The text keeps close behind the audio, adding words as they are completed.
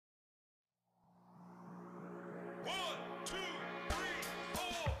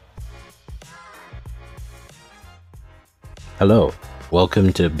Hello,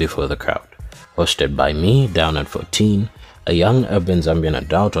 welcome to Before the Crowd, hosted by me, Down at 14, a young urban Zambian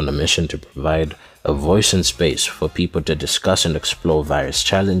adult on a mission to provide a voice and space for people to discuss and explore various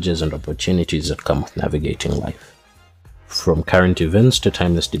challenges and opportunities that come with navigating life. From current events to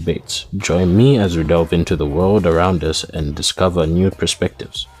timeless debates, join me as we delve into the world around us and discover new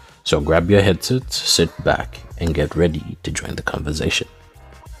perspectives. So grab your headsets, sit back, and get ready to join the conversation.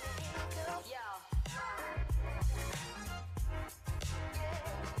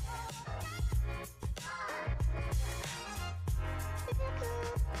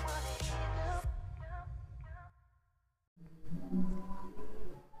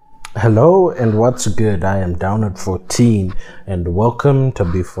 Hello and what's good? I am Down at 14 and welcome to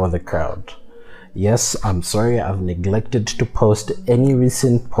Before the Crowd. Yes, I'm sorry I've neglected to post any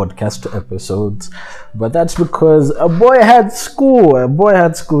recent podcast episodes, but that's because a boy had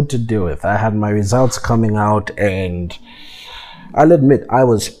school to deal with. I had my results coming out and I'll admit I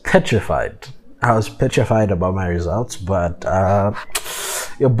was petrified. About my results, but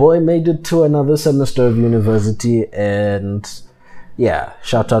your boy made it to another semester of university, and yeah,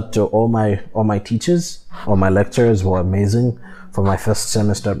 shout out to all my teachers. All my lecturers were amazing. For my first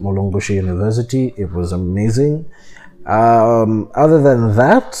semester at Molongoshe University, it was amazing. Other than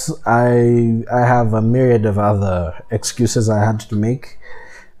that, I have a myriad of other excuses I had to make.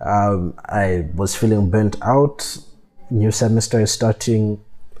 I was feeling burnt out. New semester is starting.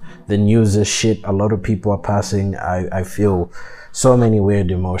 The news is shit. A lot of people are passing. I feel so many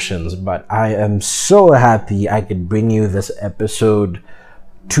weird emotions, but I am so happy I could bring you this episode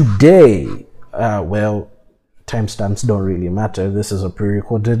today. Well, timestamps don't really matter. This is a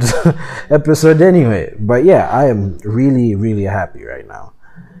pre-recorded episode anyway. But yeah, I am really happy right now.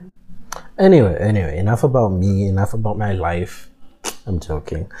 Anyway, enough about me, enough about my life. I'm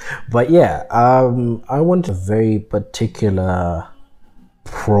joking. But yeah, I want a very particular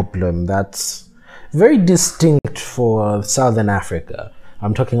problem that's very distinct for Southern Africa.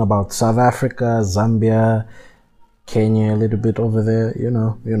 I'm talking about South Africa, Zambia, Kenya, a little bit over there, you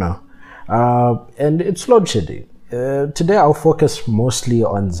know. And it's load shedding. Today I'll focus mostly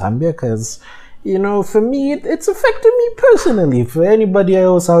on Zambia because, for me, it's affected me personally. For anybody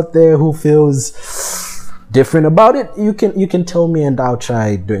else out there who feels different about it, you can tell me and I'll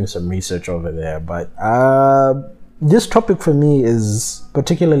try doing some research over there. But this topic for me is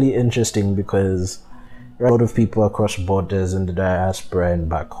particularly interesting because a lot of people across borders in the diaspora and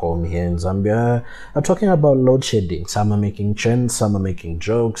back home here in Zambia are talking about load shedding. Some are making trends, some are making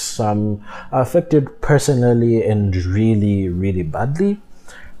jokes, some are affected personally and really badly.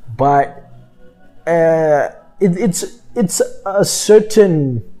 But it's a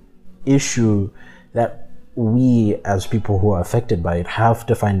certain issue that we as people who are affected by it have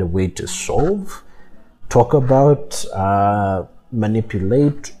to find a way to solve, talk about,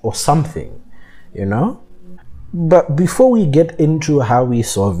 manipulate, or something, But before we get into how we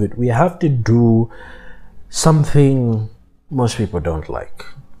solve it, we have to do something most people don't like.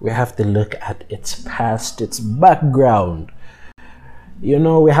 We have to look at its past, its background.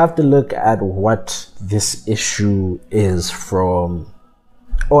 We have to look at what this issue is from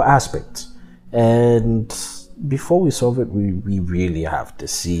all aspects. And before we solve it, we really have to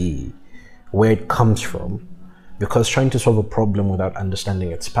see where it comes from, because trying to solve a problem without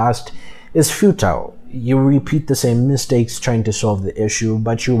understanding its past is futile. You repeat the same mistakes trying to solve the issue,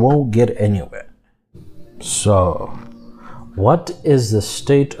 but you won't get anywhere. So, what is the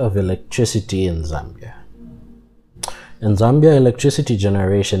state of electricity in Zambia? In Zambia, electricity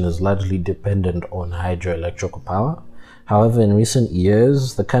generation is largely dependent on hydroelectric power. However, in recent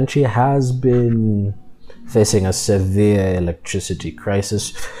years, the country has been facing a severe electricity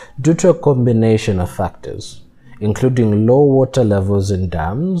crisis due to a combination of factors, including low water levels in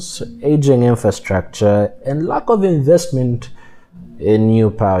dams, aging infrastructure, and lack of investment in new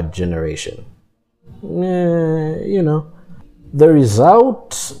power generation. The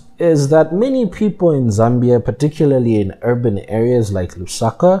result is that many people in Zambia, particularly in urban areas like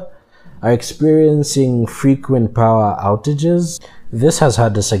Lusaka, are experiencing frequent power outages. This has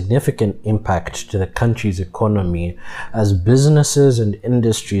had a significant impact to the country's economy as businesses and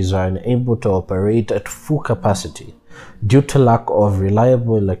industries are unable to operate at full capacity due to lack of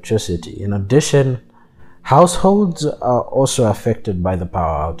reliable electricity. In addition, households are also affected by the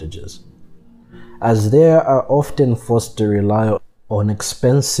power outages, as they are often forced to rely on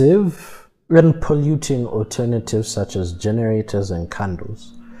expensive and polluting alternatives such as generators and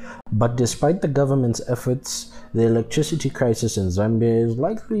candles. But despite the government's efforts, the electricity crisis in Zambia is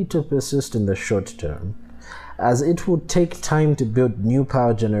likely to persist in the short term, as it will take time to build new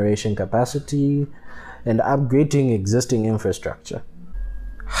power generation capacity and upgrading existing infrastructure.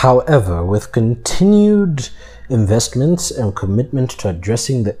 However, with continued investments and commitment to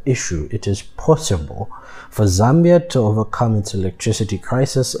addressing the issue, it is possible for Zambia to overcome its electricity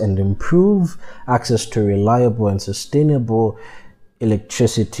crisis and improve access to reliable and sustainable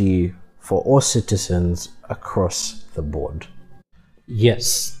electricity for all citizens across the board.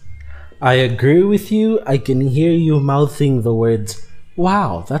 Yes, I agree with you. I can hear you mouthing the words,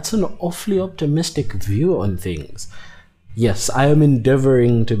 wow, that's an awfully optimistic view on things. Yes, I am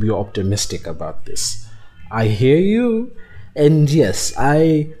endeavoring to be optimistic about this. I hear you, and yes,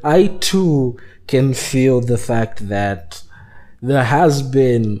 I too can feel the fact that there has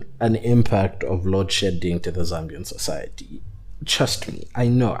been an impact of load shedding to the Zambian society. Trust me, I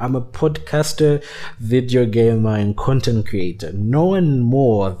know. I'm a podcaster, video gamer, and content creator. No one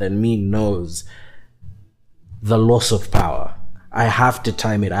more than me knows the loss of power. I have to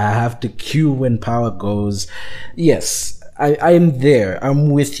time it. I have to cue when power goes. Yes, I am there. I'm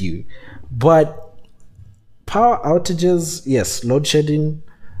with you. But power outages, yes, load shedding,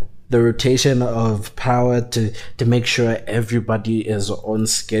 the rotation of power to make sure everybody is on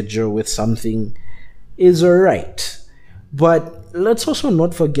schedule with something is alright. But let's also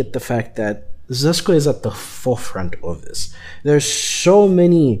not forget the fact that Zesco is at the forefront of this. There's so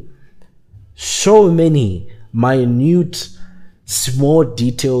many minute, small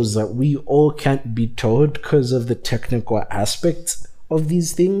details that we all can't be told because of the technical aspects of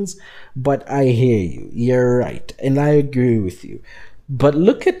these things. But I hear you. You're right. And I agree with you. But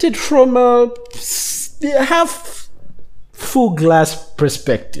look at it from a half full glass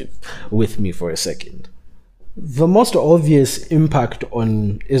perspective with me for a second. The most obvious impact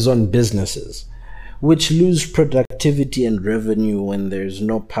is on businesses, which lose productivity and revenue when there's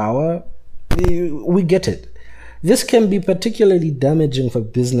no power. We get it. This can be particularly damaging for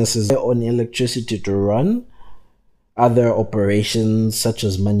businesses on electricity to run, other operations such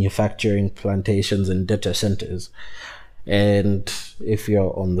as manufacturing, plantations, and data centers. And if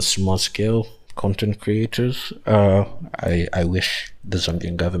you're on the small scale, content creators, I wish the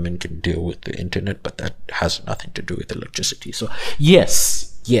Zambian government can deal with the internet, but that has nothing to do with electricity. So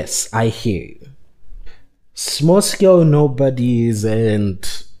yes, I hear you. Small scale nobodies and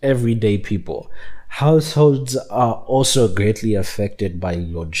everyday people. Households are also greatly affected by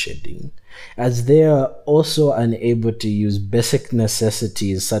load shedding, as they are also unable to use basic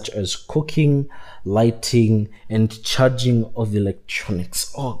necessities such as cooking, lighting, and charging of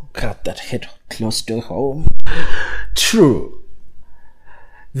electronics. Oh God, that hit close to home. True.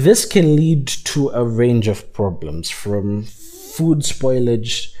 This can lead to a range of problems, from food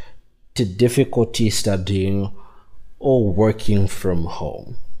spoilage to difficulty studying or working from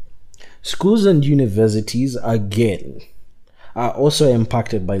home. Schools and universities, again, are also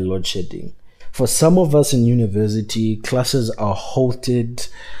impacted by load shedding. For some of us in university, classes are halted,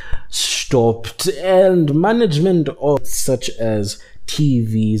 stopped, and management of such as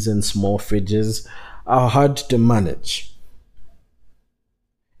TVs and small fridges are hard to manage.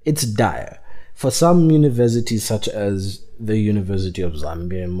 It's dire. For some universities, such as the University of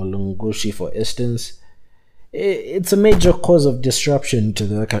Zambia in Mulungushi, for instance, it's a major cause of disruption to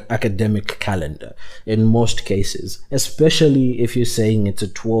the academic calendar in most cases, especially if you're saying it's a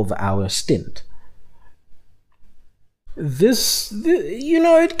 12-hour stint.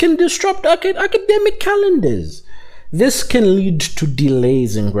 It can disrupt academic calendars. This can lead to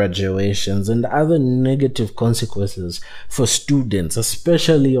delays in graduations and other negative consequences for students,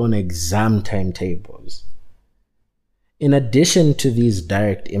 especially on exam timetables. In addition to these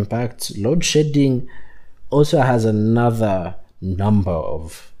direct impacts, load shedding also has another number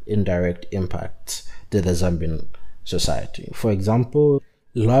of indirect impacts to the Zambian society. For example,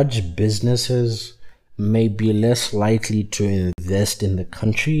 large businesses may be less likely to invest in the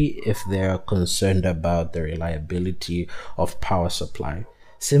country if they are concerned about the reliability of power supply.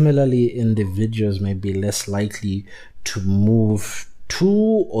 Similarly, individuals may be less likely to move to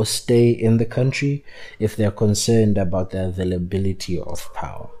or stay in the country if they are concerned about the availability of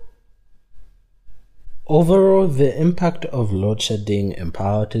power. Overall, the impact of load shedding and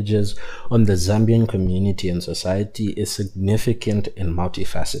power outages on the Zambian community and society is significant and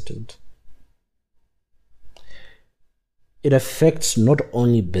multifaceted. It affects not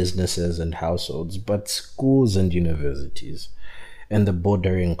only businesses and households, but schools and universities, and the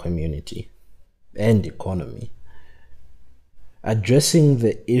bordering community and economy. Addressing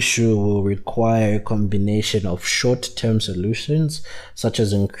the issue will require a combination of short-term solutions, such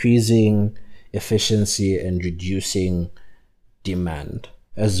as increasing efficiency and reducing demand,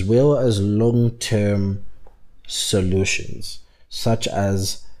 as well as long-term solutions, such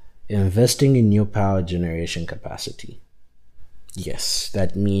as investing in new power generation capacity. Yes,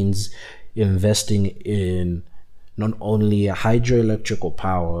 that means investing in not only hydroelectrical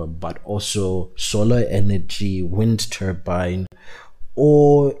power, but also solar energy, wind turbine,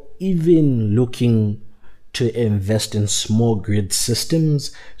 or even looking to invest in small grid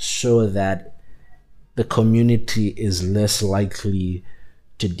systems so that the community is less likely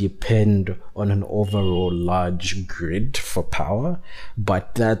to depend on an overall large grid for power.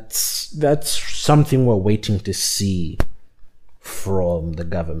 But that's something we're waiting to see from the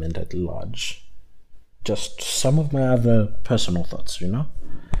government at large. Just some of my other personal thoughts,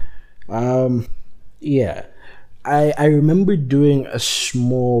 Yeah, I remember doing a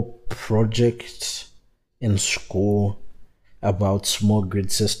small project in school about small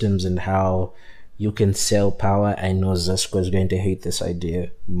grid systems and how you can sell power. I know Zesco is going to hate this idea,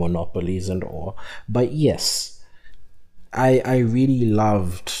 monopolies and all, but yes, I really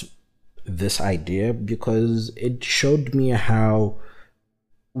loved this idea because it showed me how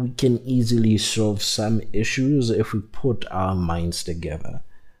we can easily solve some issues if we put our minds together.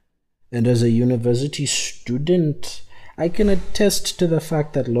 And as a university student, I can attest to the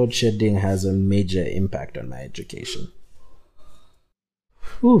fact that load shedding has a major impact on my education.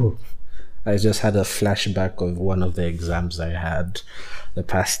 Whew. I just had a flashback of one of the exams I had the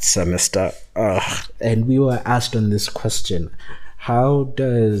past semester. And we were asked on this question: how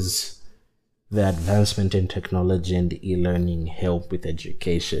does the advancement in technology and e-learning help with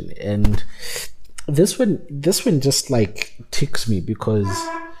education? And this one just like ticks me because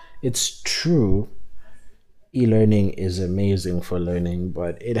it's true. E-learning is amazing for learning,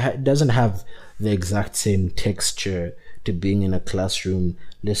 but it doesn't have the exact same texture to being in a classroom,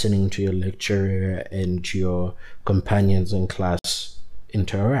 listening to your lecturer and your companions in class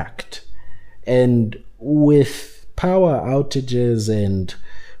interact. And with power outages and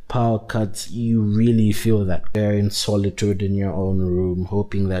power cuts, you really feel that you're in solitude in your own room,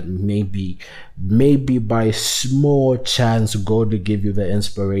 hoping that maybe by small chance God will give you the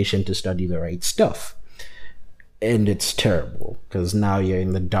inspiration to study the right stuff. And it's terrible because now you're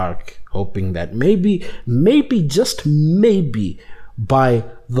in the dark, hoping that maybe, just maybe, by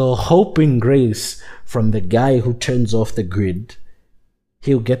the hope and grace from the guy who turns off the grid,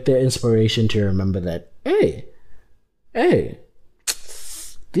 he'll get the inspiration to remember that, hey,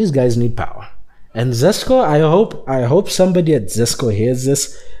 these guys need power. And Zesco, I hope somebody at Zesco hears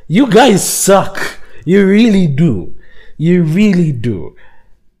this. You guys suck. You really do. You really do.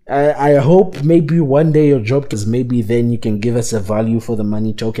 I hope maybe one day your job, because maybe then you can give us a value for the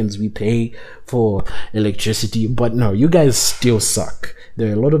money tokens we pay for electricity. But no, you guys still suck. There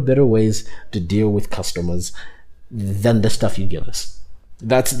are a lot of better ways to deal with customers than the stuff you give us.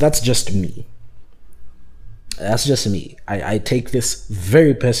 That's just me. That's just me. I take this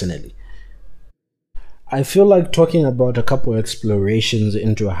very personally. I feel like talking about a couple explorations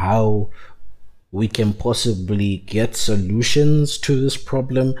into how we can possibly get solutions to this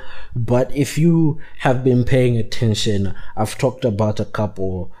problem. But if you have been paying attention, I've talked about a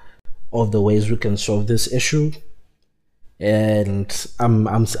couple of the ways we can solve this issue. And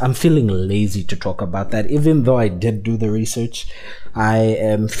I'm feeling lazy to talk about that. Even though I did do the research, I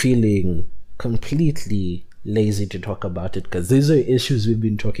am feeling completely lazy to talk about it because these are issues we've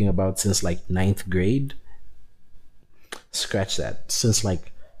been talking about since like 9th grade. Scratch that. Since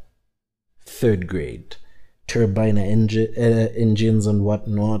like 3rd grade. Turbine engines and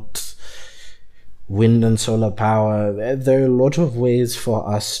whatnot, wind and solar power. There are a lot of ways for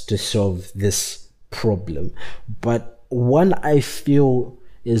us to solve this problem, but one I feel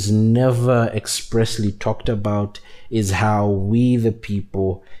is never expressly talked about is how we the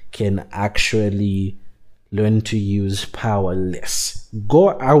people can actually learn to use power less,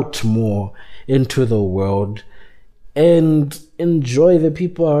 go out more into the world and enjoy the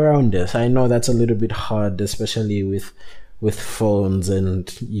people around us. I know that's a little bit hard, especially with phones and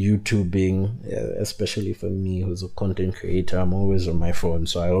YouTubing, especially for me who's a content creator. I'm always on my phone,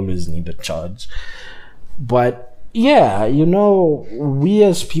 so I always need a charge. But yeah, we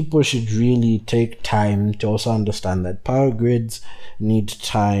as people should really take time to also understand that power grids need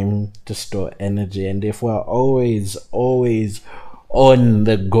time to store energy. And if we're always on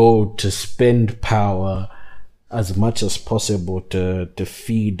the go to spend power as much as possible to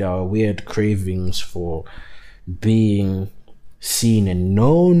feed our weird cravings for being seen and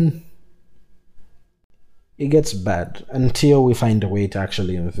known, it gets bad until we find a way to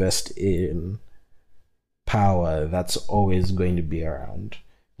actually invest in power that's always going to be around.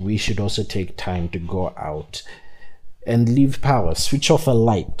 We should also take time to go out and leave power, switch off a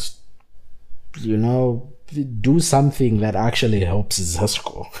light, do something that actually helps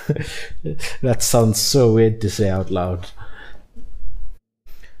Zesco. That sounds so weird to say out loud.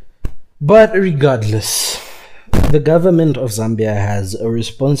 But regardless, the government of Zambia has a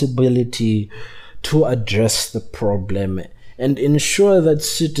responsibility to address the problem and ensure that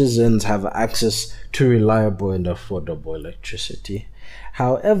citizens have access to reliable and affordable electricity.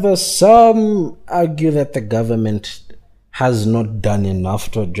 However, some argue that the government has not done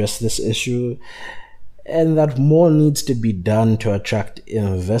enough to address this issue and that more needs to be done to attract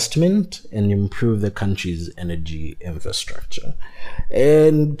investment and improve the country's energy infrastructure.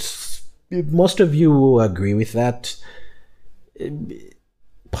 And most of you will agree with that.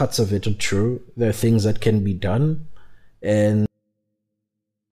 Parts of it are true. There are things that can be done, and